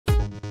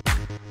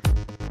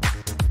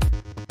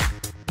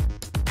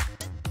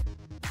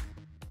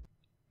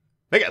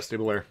Hey guys,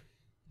 Tbull here.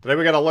 Today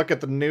we got to look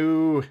at the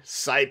new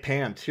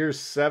Saipan Tier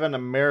 7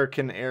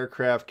 American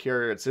aircraft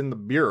carrier. It's in the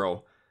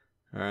Bureau.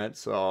 Alright,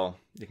 so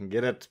you can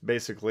get it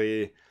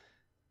basically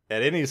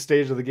at any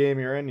stage of the game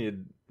you're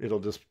in. It'll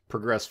just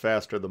progress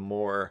faster the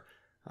more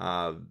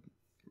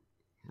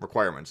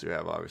requirements you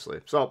have,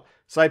 obviously. So,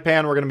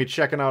 Saipan, we're going to be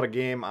checking out a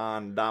game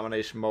on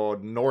domination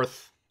mode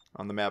north,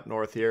 on the map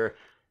north here,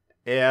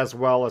 as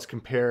well as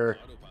compare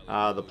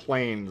the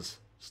planes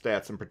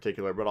stats in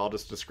particular, but I'll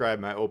just describe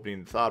my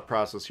opening thought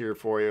process here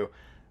for you.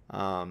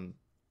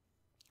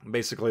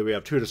 Basically, we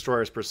have 2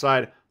 destroyers per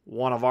side.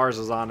 One of ours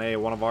is on A,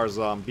 one of ours is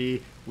on B.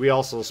 We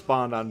also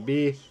spawned on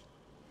B,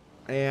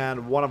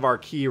 and one of our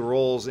key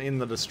roles in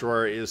the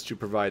destroyer is to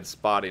provide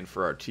spotting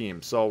for our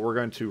team. So we're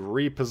going to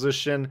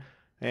reposition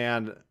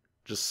and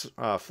just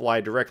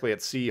fly directly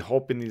at C,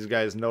 hoping these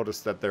guys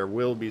notice that there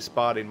will be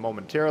spotting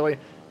momentarily.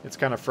 It's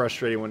kind of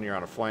frustrating when you're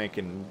on a flank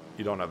and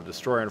you don't have a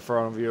destroyer in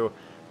front of you.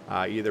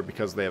 Either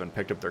because they haven't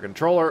picked up their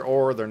controller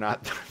or they're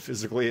not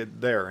physically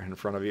there in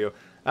front of you.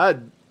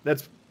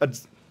 That's a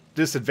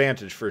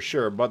disadvantage for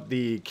sure, but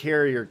the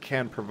carrier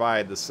can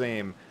provide the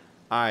same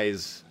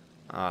eyes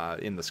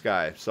in the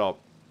sky. So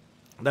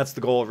that's the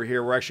goal over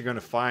here. We're actually going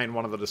to find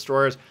one of the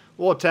destroyers.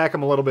 We'll attack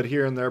them a little bit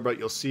here and there, but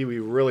you'll see we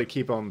really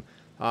keep them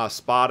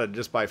spotted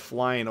just by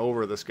flying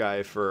over this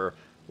guy for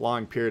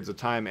long periods of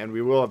time, and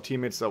we will have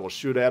teammates that will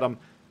shoot at him.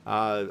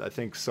 I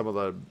think some of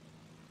the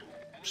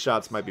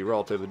shots might be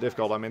relatively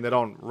difficult. I mean, they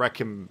don't wreck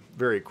him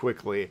very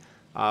quickly,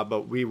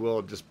 but we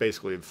will just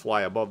basically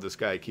fly above this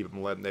guy, keep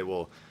him lit, and they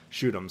will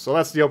shoot him. So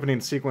that's the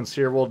opening sequence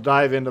here. We'll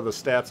dive into the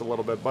stats a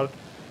little bit, but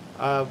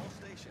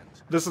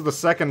this is the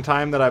second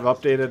time that I've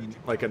updated,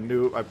 like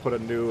I put a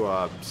new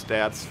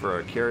stats for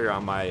a carrier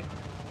on my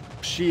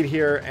sheet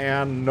here,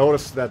 and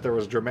noticed that there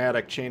was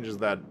dramatic changes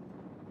that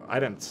I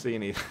didn't see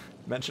any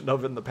mention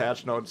of in the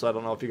patch notes. I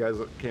don't know if you guys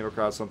came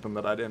across something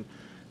that I didn't,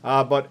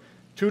 but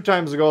 2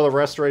 times ago, the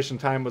restoration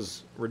time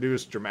was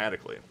reduced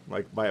dramatically,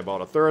 like by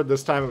about 1/3.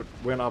 This time it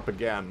went up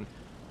again.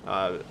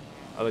 I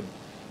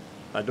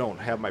don't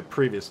have my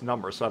previous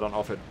number, so I don't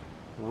know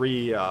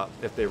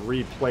if they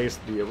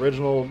replaced the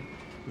original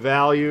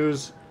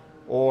values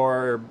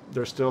or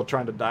they're still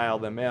trying to dial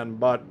them in.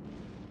 But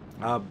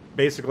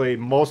basically,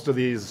 most of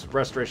these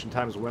restoration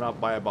times went up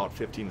by about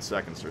 15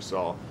 seconds or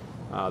so.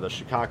 The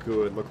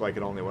Shikaku, it looked like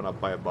it only went up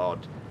by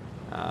about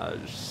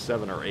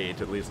 7 or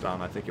 8, at least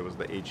on, I think it was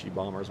the HE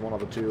bombers, one of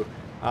the 2.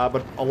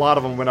 But a lot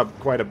of them went up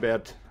quite a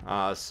bit,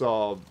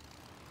 so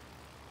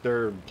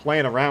they're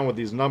playing around with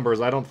these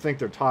numbers. I don't think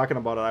they're talking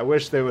about it. I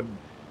wish they would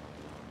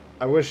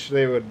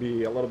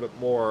be a little bit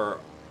more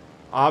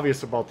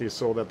obvious about these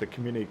so that the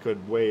community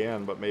could weigh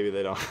in, but maybe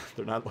they don't.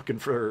 They're not looking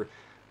for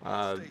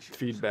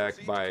feedback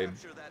by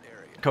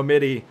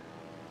committee,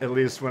 at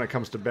least when it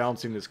comes to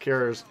balancing these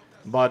carriers.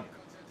 But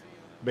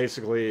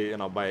basically, you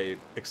know, by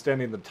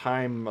extending the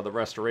time of the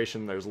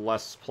restoration, there's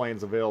less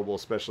planes available,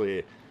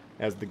 especially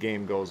as the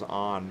game goes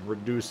on,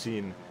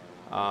 reducing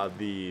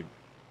the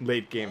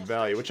late game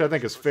value, which I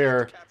think is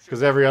fair,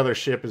 because every other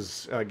ship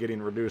is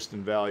getting reduced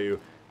in value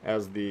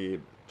as the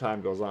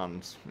time goes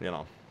on. You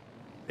know,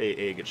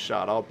 AA gets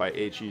shot out by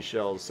HE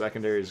shells,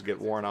 secondaries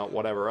get worn out,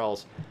 whatever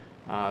else.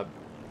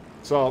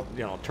 So,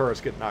 you know,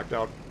 turrets get knocked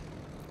out.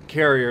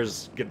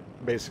 Carriers get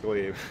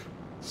basically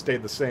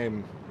stayed the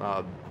same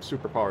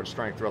superpowered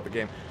strength throughout the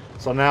game.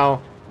 So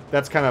now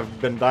that's kind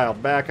of been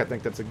dialed back. I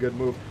think that's a good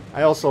move.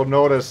 I also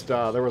noticed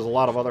there was a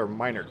lot of other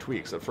minor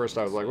tweaks. At first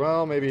I was like,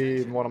 well,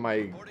 maybe one of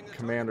my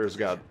commanders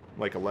got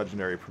like a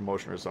legendary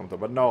promotion or something.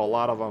 But no, a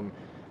lot of them,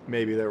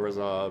 maybe there was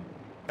a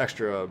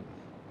extra,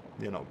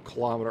 you know,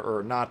 kilometer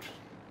or not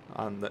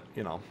on the,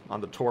 you know, on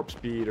the torp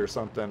speed or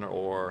something,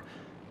 or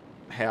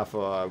half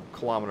a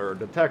kilometer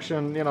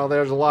detection. You know,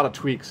 there's a lot of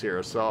tweaks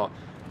here. So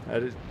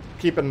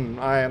keep an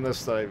eye on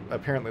this.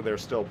 Apparently they're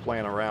still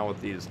playing around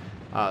with these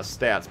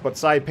stats. But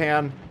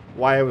Saipan,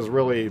 why I was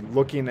really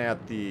looking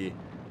at the...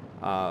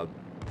 I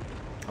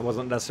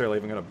wasn't necessarily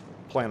even going to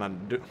plan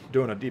on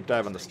doing a deep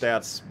dive on the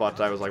stats, but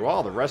I was like,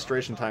 wow, the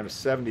restoration time is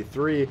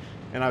 73,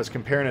 and I was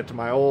comparing it to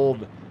my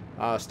old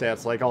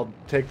stats. Like, I'll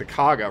take the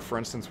Kaga, for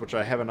instance, which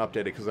I haven't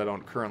updated because I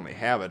don't currently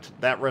have it.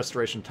 That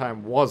restoration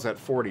time was at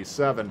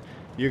 47.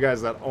 You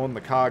guys that own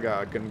the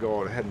Kaga can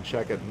go ahead and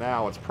check it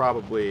now. It's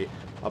probably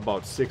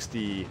about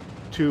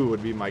 62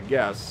 would be my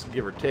guess,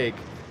 give or take.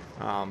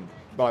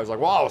 But I was like,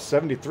 wow,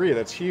 73,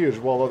 that's huge.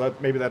 Well,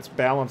 maybe that's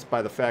balanced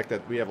by the fact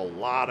that we have a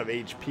lot of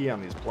HP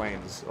on these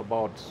planes,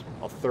 about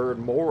 1/3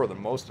 more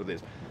than most of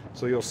these.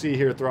 So you'll see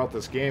here throughout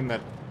this game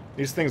that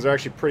these things are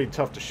actually pretty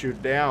tough to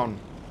shoot down.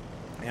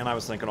 And I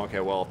was thinking, okay,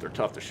 well, if they're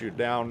tough to shoot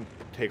down,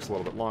 it takes a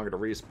little bit longer to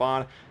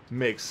respawn.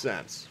 Makes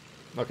sense.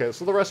 Okay,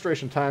 so the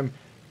restoration time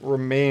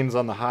remains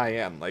on the high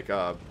end. Like,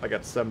 I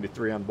got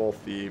 73 on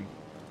both the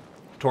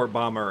Torp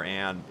Bomber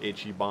and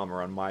HE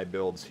Bomber on my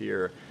builds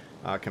here,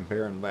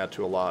 comparing that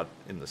to a lot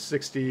in the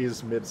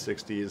 60s,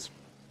 mid-60s.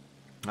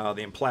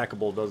 The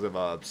Implacable does have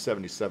a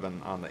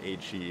 77 on the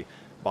HE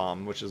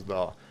Bomb, which is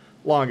the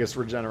longest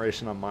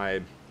regeneration on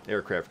my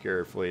aircraft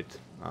carrier fleet.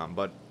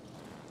 But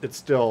it's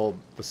still,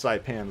 the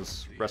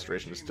Saipan's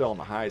restoration is still on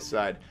the high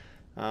side.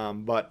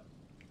 But,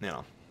 you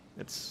know,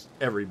 it's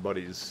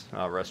everybody's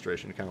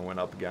restoration kind of went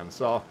up again.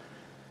 So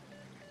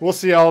we'll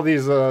see how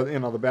these, you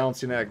know, the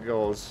balancing act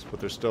goes, but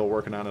they're still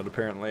working on it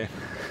apparently,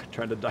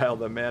 trying to dial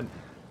them in.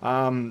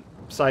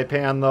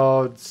 Saipan,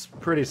 though, it's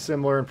pretty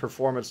similar in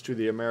performance to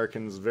the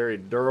Americans. Very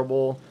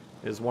durable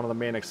is one of the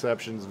main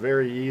exceptions.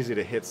 Very easy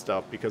to hit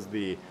stuff because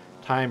the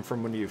time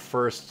from when you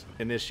first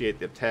initiate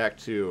the attack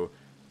to,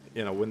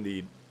 you know, when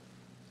the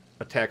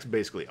attack's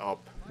basically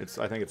up.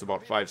 I think it's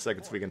about 5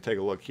 seconds. We can take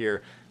a look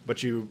here,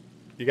 but you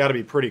got to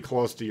be pretty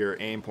close to your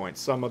aim point.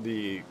 Some of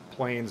the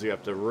planes you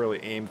have to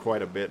really aim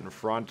quite a bit in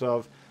front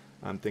of.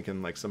 I'm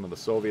thinking like some of the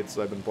Soviets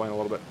I've been playing a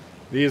little bit.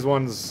 These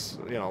ones,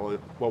 you know,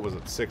 what was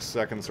it, 6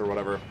 seconds or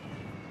whatever.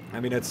 I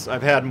mean,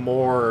 I've had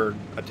more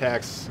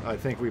attacks. I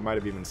think we might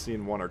have even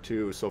seen 1 or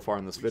 2 so far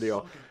in this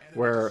video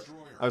where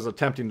I was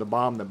attempting to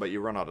bomb them, but you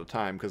run out of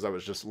time because I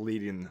was just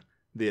leading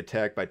the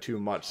attack by too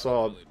much.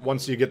 So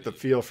once you get the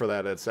feel for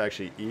that, it's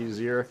actually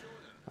easier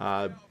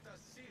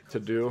to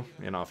do.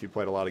 You know, if you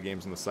played a lot of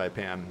games in the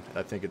Saipan,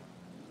 I think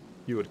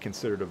you would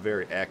consider it a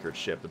very accurate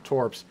ship. The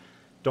Torps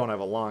don't have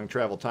a long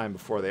travel time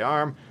before they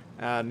arm,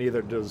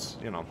 neither does,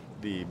 you know,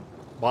 the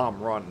bomb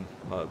run,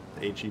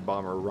 HE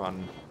bomber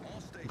run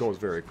goes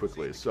very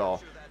quickly. So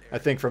I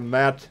think from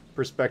that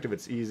perspective,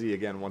 it's easy,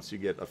 again, once you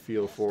get a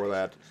feel for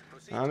that.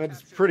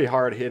 It's pretty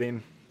hard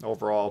hitting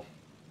overall.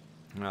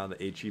 The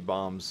HE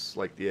bombs,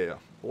 like the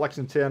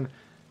Lexington,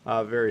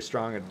 very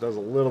strong. It does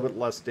a little bit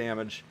less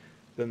damage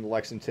than the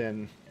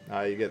Lexington.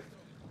 You get,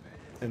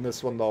 in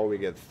this one though, we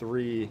get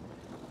 3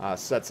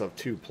 sets of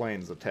 2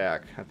 planes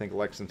attack. I think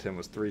Lexington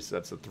was 3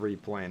 sets of 3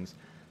 planes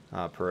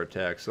per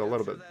attack, so a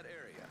little bit,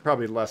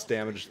 probably less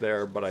damage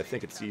there, but I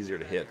think it's easier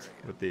to hit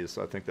with these,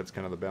 so I think that's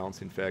kind of the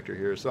balancing factor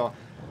here. So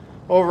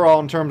overall,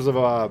 in terms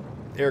of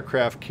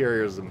aircraft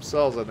carriers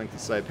themselves, I think the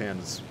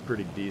Saipan is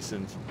pretty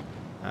decent.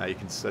 I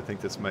think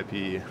this might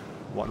be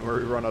one where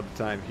we run out of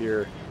time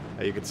here.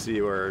 You can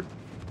see where,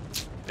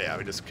 yeah,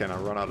 we just kind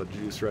of run out of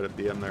juice right at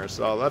the end there.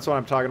 So that's what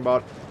I'm talking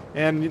about.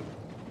 And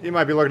you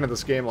might be looking at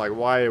this game like,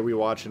 why are we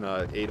watching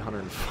a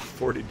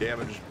 840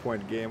 damage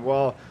point game?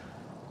 Well,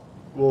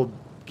 we'll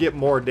get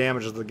more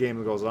damage as the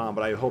game goes on,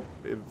 but I hope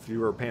if you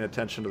were paying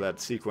attention to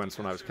that sequence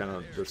when I was kind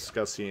of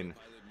discussing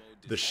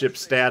the ship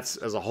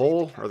stats as a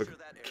whole, or the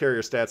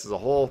carrier stats as a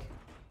whole,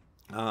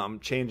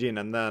 changing,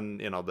 and then,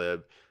 you know,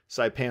 the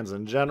Saipans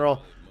in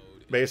general.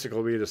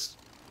 Basically, we just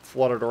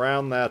flooded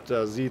around that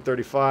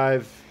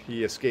Z-35.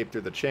 He escaped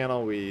through the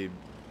channel.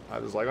 I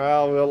was like,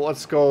 well,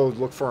 let's go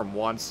look for him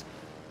once.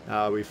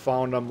 We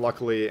found him,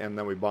 luckily, and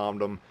then we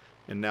bombed him,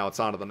 and now it's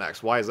on to the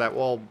next. Why is that?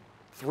 Well,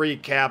 3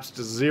 caps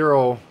to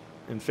 0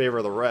 in favor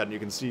of the red, and you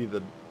can see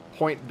the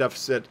point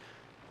deficit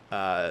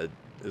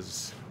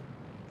is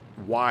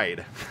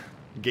wide,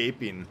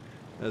 gaping,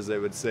 as they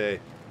would say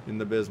in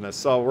the business.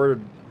 So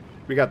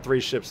we got 3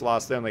 ships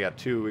lost, then they got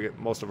 2.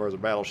 Most of ours are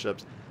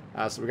battleships,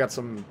 so we got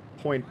some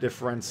point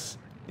difference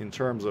in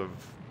terms of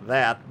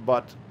that,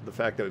 but the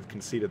fact that we've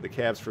conceded the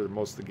caps for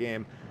most of the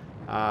game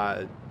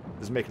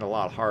is making it a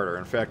lot harder.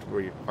 In fact,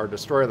 our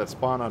destroyer that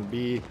spawned on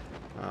B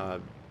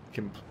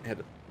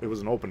it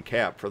was an open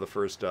cap for the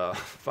first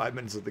 5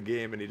 minutes of the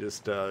game, and he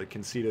just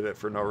conceded it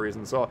for no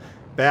reason. So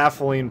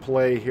baffling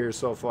play here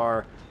so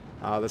far.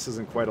 This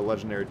isn't quite a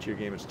legendary tier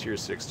game. It's tier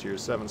 6, tier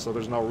 7, so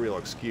there's no real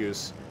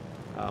excuse.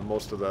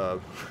 Most of the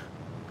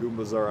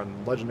Goombas are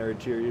on legendary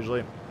tier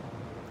usually.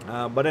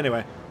 But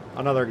anyway,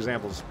 another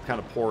example is kind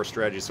of poor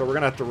strategy. So we're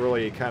going to have to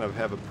really kind of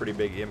have a pretty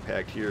big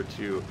impact here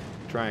to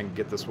try and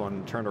get this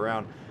one turned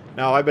around.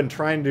 Now, I've been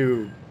trying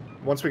to,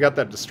 once we got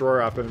that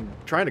destroyer off, I've been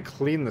trying to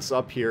clean this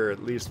up here,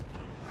 at least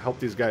help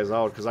these guys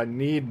out, because I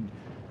need,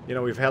 you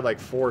know, we've had like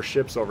 4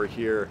 ships over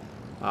here,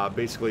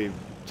 basically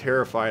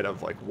terrified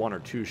of like 1 or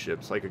 2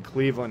 ships, like a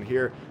Cleveland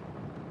here.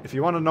 If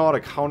you want to know how to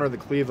counter the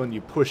Cleveland,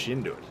 you push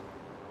into it.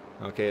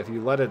 Okay, if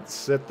you let it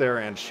sit there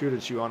and shoot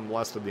at you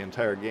unmolested the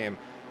entire game,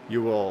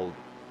 you will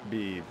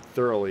be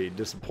thoroughly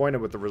disappointed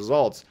with the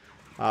results.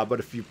 But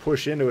if you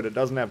push into it, it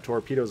doesn't have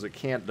torpedoes, it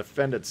can't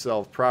defend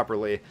itself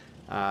properly.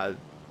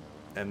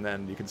 And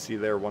then you can see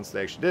there, once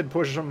they actually did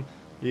push him,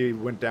 he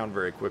went down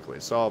very quickly.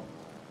 So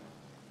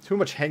too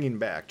much hanging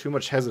back, too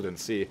much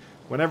hesitancy.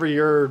 Whenever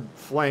your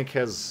flank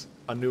has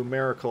a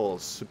numerical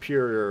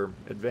superior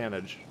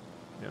advantage,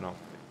 you know,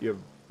 you have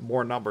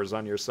more numbers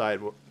on your side.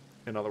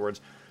 In other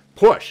words,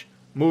 push,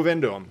 move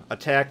into them,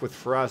 attack with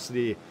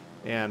ferocity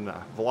and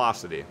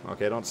velocity.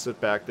 Okay, don't sit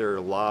back there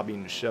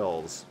lobbing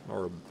shells,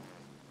 or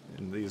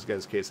in these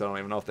guys' case, I don't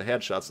even know if they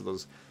had shots of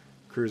those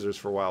cruisers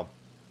for a while.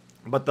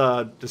 But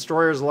the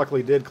destroyers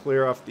luckily did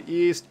clear off the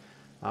east.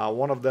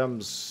 One of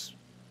them's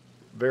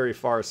very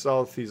far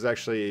south. He's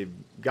actually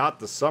got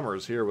the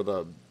Summers here with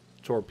a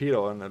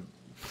torpedo, and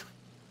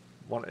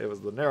it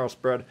was the narrow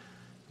spread,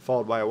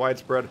 followed by a wide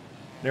spread.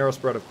 Narrow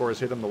spread, of course,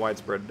 hit him. The wide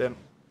spread didn't.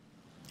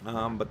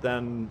 But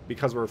then,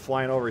 because we're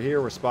flying over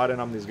here, we're spotting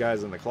them, these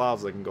guys in the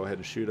clouds. They can go ahead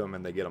and shoot them,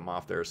 and they get them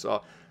off there.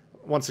 So,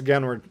 once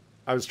again,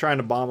 I was trying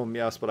to bomb them,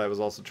 yes, but I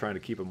was also trying to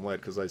keep them lit,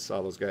 because I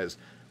saw those guys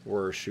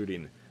were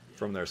shooting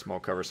from their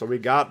smoke cover. So we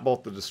got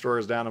both the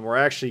destroyers down, and we're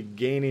actually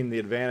gaining the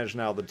advantage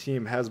now. The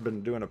team has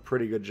been doing a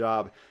pretty good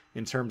job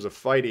in terms of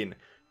fighting.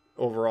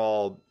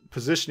 Overall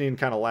positioning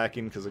kind of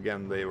lacking because,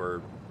 again, they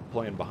were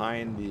playing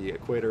behind the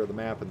equator of the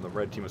map and the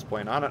red team was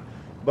playing on it.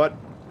 But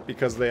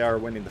because they are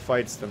winning the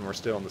fights, then we're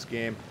still in this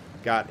game.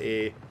 Got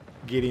A,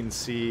 getting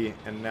C,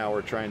 and now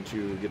we're trying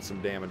to get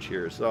some damage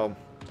here. So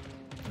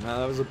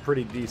that was a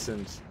pretty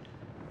decent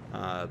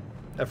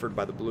effort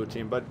by the blue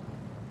team. But,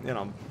 you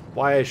know,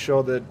 why I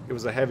showed that it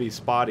was a heavy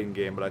spotting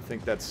game, but I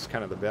think that's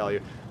kind of the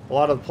value. A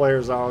lot of the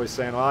players are always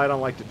saying, well, I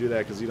don't like to do that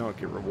because you don't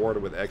get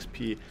rewarded with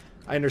XP.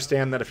 I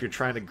understand that if you're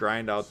trying to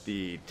grind out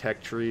the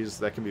tech trees,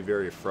 that can be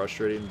very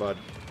frustrating, but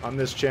on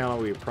this channel,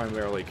 we're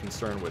primarily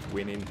concerned with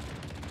winning.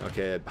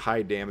 Okay,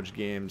 high damage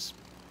games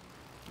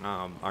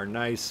are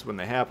nice when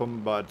they happen,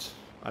 but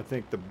I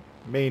think the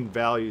main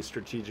value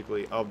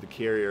strategically of the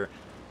carrier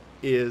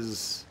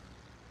is,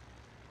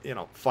 you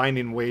know,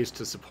 finding ways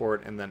to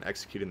support and then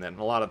executing that. And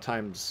a lot of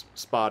times,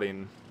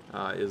 spotting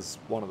is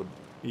one of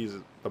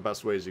the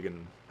best ways you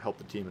can help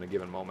the team in a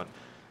given moment.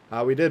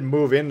 We did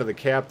move into the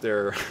cap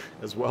there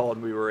as well,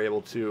 and we were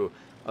able to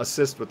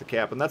assist with the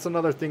cap. And that's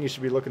another thing you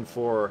should be looking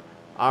for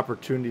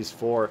opportunities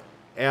for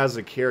as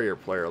a carrier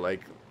player.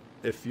 Like,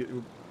 if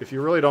you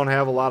really don't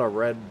have a lot of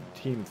red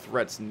team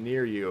threats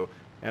near you,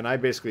 and I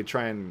basically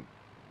try and,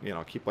 you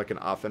know, keep like an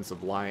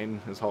offensive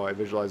line is how I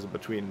visualize it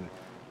between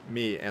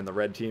me and the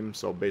red team.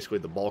 So basically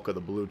the bulk of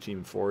the blue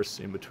team force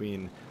in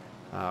between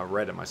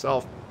red and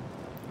myself.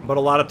 But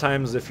a lot of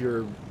times if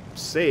you're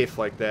safe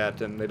like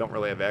that and they don't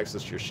really have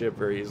access to your ship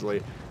very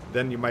easily,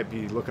 then you might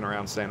be looking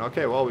around saying,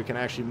 okay, well, we can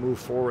actually move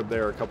forward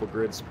there a couple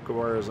grid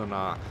squares and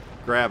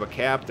grab a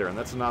cap there, and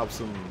that's an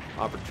awesome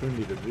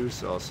opportunity to do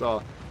so.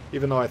 So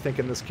even though I think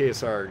in this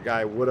case our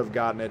guy would have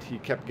gotten it, he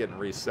kept getting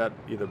reset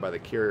either by the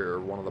carrier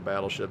or one of the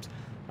battleships.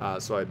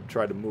 So I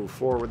tried to move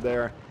forward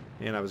there,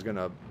 and I was going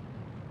to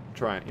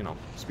try and, you know,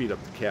 speed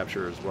up the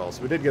capture as well.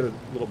 So we did get a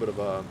little bit of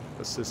a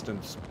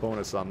assistance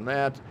bonus on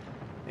that.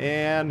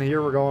 And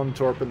here we're going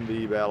torping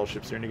the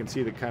battleships here, and you can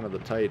see the kind of the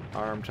tight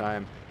arm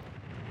time.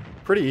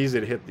 Pretty easy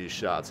to hit these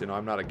shots. You know,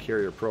 I'm not a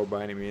carrier pro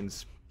by any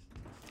means,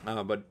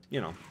 but, you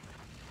know,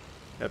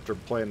 after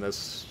playing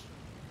this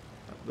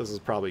is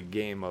probably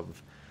game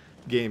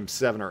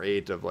 7 or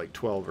 8 of like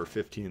 12 or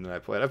 15 that I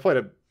played. I played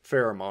a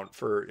fair amount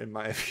in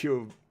my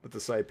view with the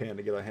Saipan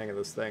to get a hang of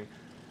this thing.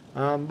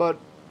 But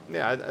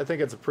yeah, I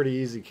think it's a pretty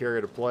easy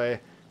carrier to play.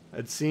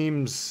 It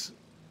seems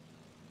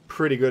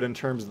pretty good in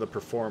terms of the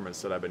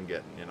performance that I've been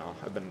getting. You know,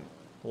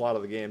 a lot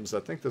of the games, I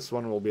think this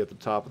one will be at the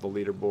top of the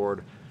leaderboard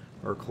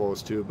or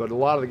close to, but a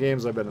lot of the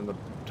games I've been in the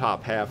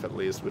top half at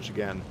least, which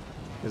again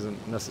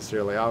isn't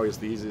necessarily always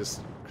the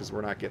easiest because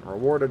we're not getting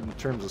rewarded in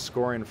terms of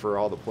scoring for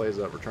all the plays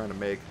that we're trying to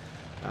make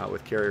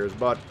with carriers.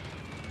 But,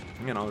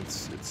 you know, it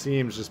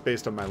seems just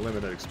based on my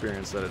limited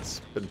experience that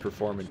it's been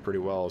performing pretty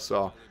well.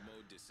 So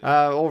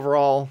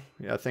overall,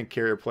 yeah, I think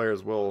carrier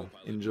players will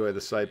enjoy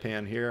the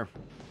Saipan here.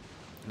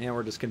 And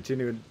we're just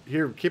continuing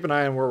here. Keep an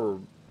eye on where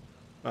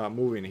we're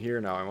moving here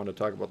now. I want to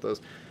talk about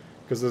this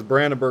because this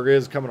Brandenburg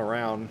is coming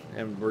around,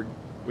 and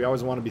we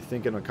always want to be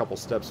thinking a couple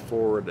steps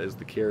forward as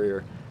the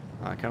carrier.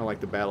 Kind of like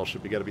the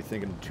battleship, you got to be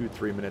thinking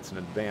 2-3 minutes in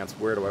advance.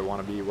 Where do I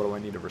want to be? What do I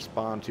need to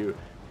respond to?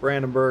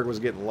 Brandenburg was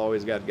getting low.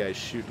 He's got guys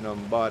shooting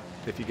him, but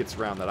if he gets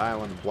around that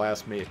island and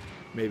blasts me,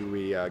 maybe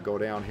we go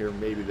down here.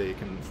 Maybe they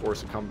can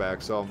force a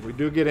comeback. So we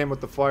do get in with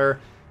the fire,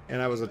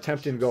 and I was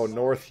attempting to go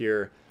north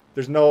here.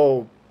 There's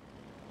no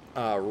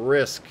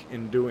risk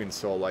in doing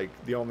so. Like,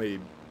 the only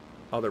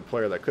other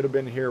player that could have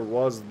been here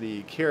was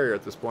the carrier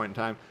at this point in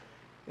time,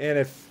 and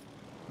if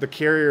the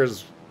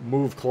carriers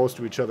move close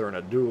to each other in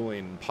a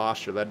dueling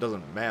posture, that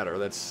doesn't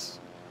matter.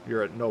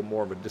 You're at no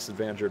more of a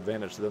disadvantage or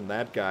advantage than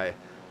that guy,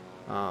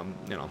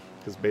 you know,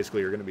 because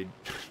basically you're going to be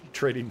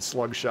trading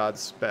slug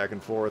shots back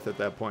and forth at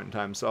that point in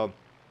time. So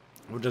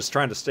we're just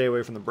trying to stay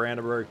away from the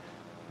Brandenburg,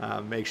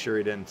 make sure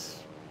he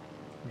didn't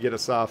get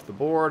us off the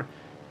board.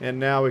 And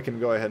now we can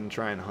go ahead and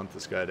try and hunt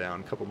this guy down.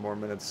 A couple more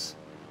minutes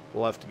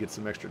left to get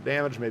some extra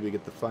damage, maybe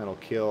get the final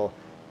kill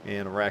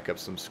and rack up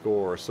some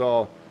score.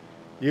 So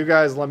you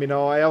guys let me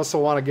know. I also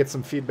want to get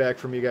some feedback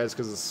from you guys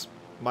because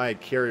my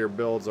carrier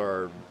builds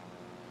are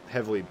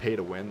heavily pay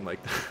to win. Like,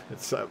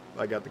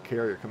 I got the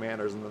carrier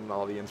commanders, and then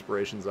all the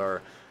inspirations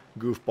are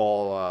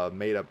goofball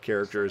made up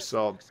characters.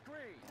 So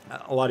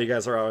a lot of you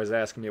guys are always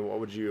asking me, what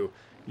would you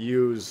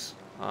use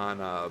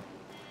on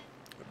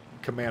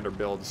commander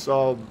build?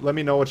 So let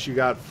me know what you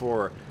got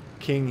for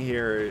King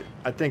here.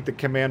 I think the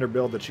commander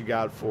build that you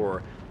got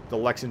for the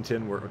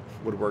Lexington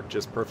would work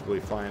just perfectly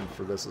fine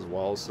for this as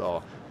well.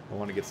 So I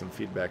want to get some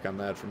feedback on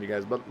that from you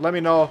guys. But let me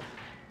know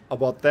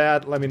about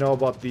that. Let me know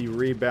about the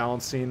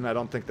rebalancing. I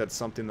don't think that's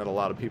something that a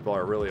lot of people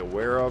are really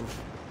aware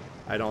of.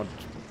 I don't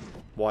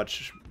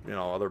watch, you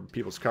know, other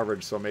people's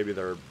coverage, so maybe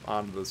they're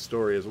onto the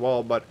story as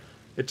well. But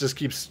it just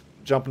keeps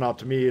jumping out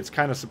to me. It's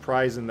kind of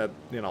surprising that,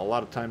 you know, a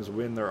lot of times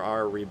when there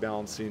are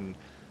rebalancing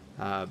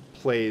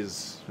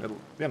plays,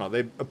 you know, they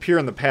appear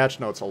in the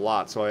patch notes a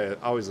lot. So I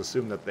always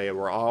assume that they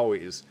were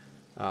always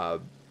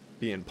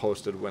being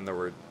posted when there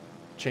were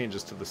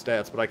changes to the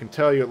stats, but I can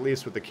tell you at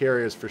least with the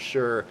carriers for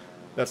sure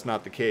that's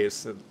not the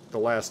case. The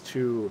last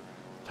 2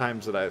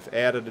 times that I've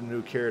added a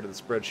new carrier to the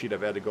spreadsheet,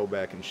 I've had to go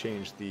back and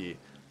change the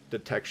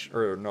detection,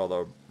 or no,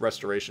 the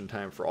restoration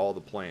time for all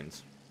the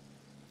planes.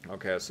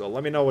 Okay, so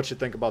let me know what you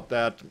think about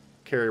that,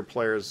 carrier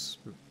players,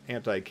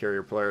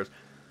 anti-carrier players.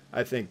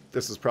 I think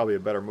this is probably a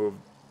better move.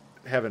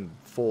 Having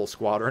full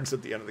squadrons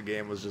at the end of the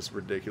game was just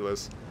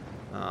ridiculous,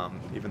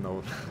 even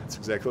though that's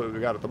exactly what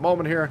we got at the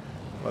moment here,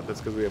 but that's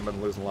because we have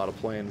been losing a lot of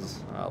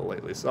planes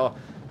lately. So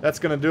that's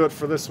going to do it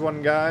for this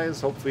one,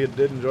 guys. Hopefully you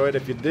did enjoy it.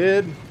 If you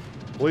did,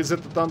 please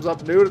hit the thumbs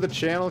up. New to the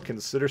channel,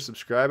 consider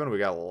subscribing. We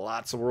got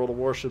lots of World of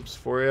Warships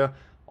for you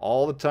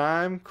all the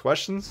time.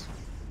 Questions,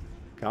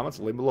 comments,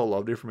 leave below.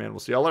 Love to hear from you, and we'll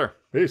see y'all later.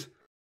 Peace.